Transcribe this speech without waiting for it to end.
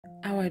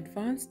Our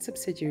advanced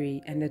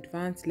subsidiary and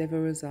advanced level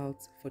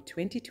results for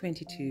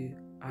 2022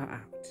 are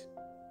out.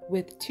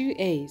 With 2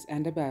 A's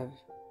and above: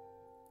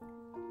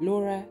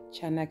 Laura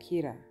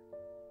Chanakira,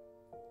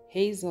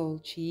 Hazel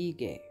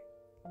Chiige,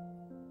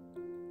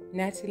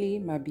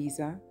 Natalie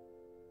Mabiza,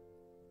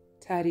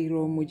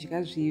 Tariro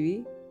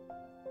Mujigazvivi,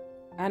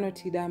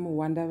 Anotida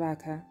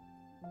Muwandavaka,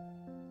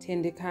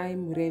 Tendekai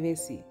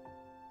Murevesi,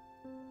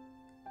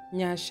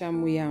 Nyasha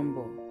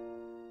Muyambo,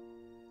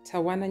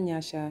 Tawana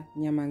Nyasha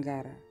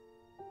Nyamangara,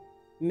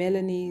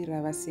 Melanie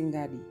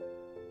Ravasingadi,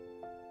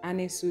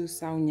 Anesu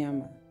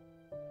Saunyama,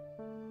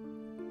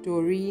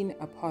 Doreen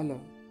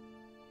Apollo,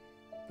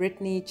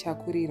 Brittany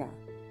Chakurira,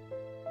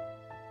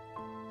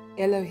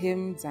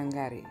 Elohim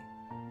Zangare,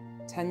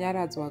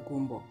 Tanyara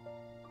Zwagumbo,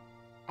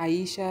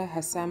 Aisha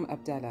Hassam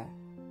Abdallah,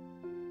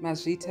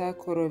 Mazrita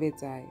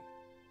Korovezai,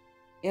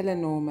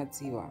 Eleanor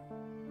Madziwa,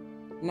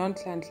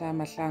 Nontlantla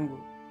Mahlangu,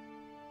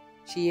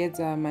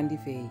 Chiedza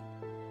Mandivei,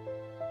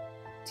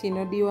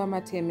 Tinodiwa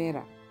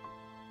Matemera,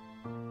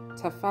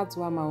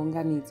 Tafadzwa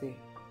Maunganize,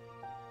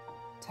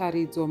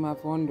 Taridzo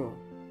Mavondo,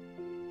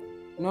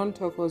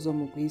 Nontokozo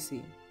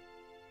Mugwisi,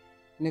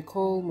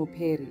 Nicole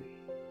Muperi,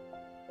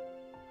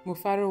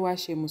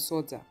 Mufarowashe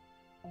Musodza,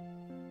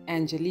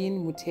 Angeline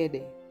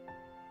Mutede,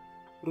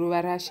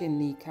 Ruvarashe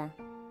Nika,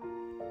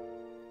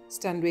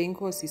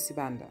 Standwenko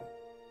Sisibanda,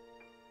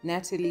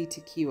 Natalie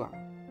Tikiwa,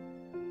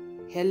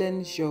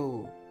 Helen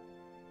Zhou,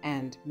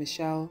 and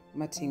Michelle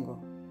Matingo.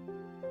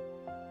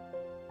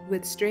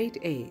 With straight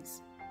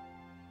A's: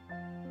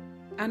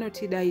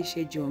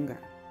 Anotidaishe Jonga,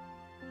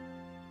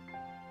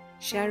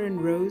 Sharon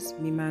Rose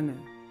Mimana,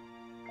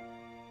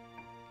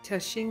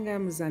 Tashinga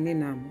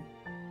Mzanenamu,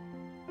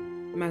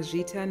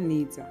 Majita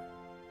Nidza,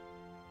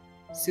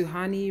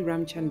 Suhani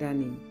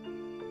Ramchandani,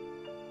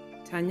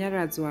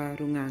 Tanyaradzwa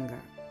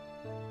Runganga,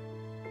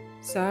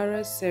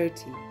 Sarah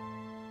Serti,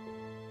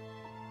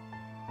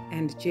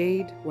 and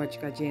Jade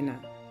Wachkajena.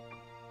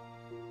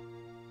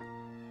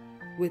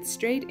 With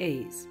straight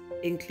A's,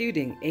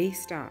 including A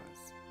stars: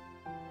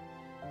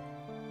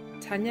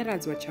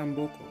 Tanyaradzwa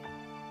Chamboko,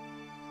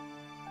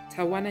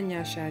 Tawana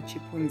Nyasha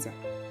Chipunza,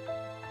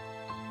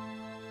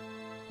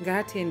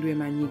 Ngatendwe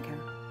Manyika,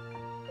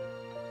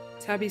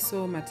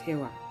 Tabiso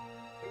Matewa,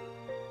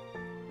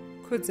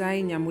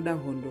 Kudzai Nyamuda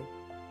Hondo,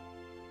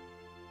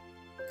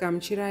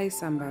 Kamchirai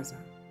Sambaza,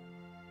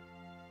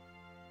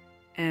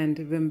 and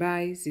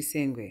Vimbai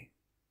Zisengwe.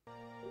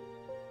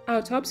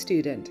 Our top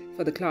student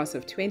for the class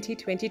of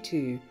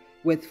 2022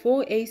 with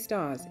 4 A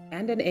stars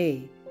and an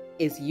A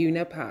is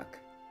Yuna Park.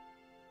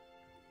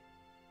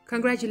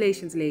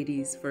 Congratulations,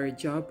 ladies, for a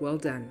job well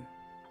done.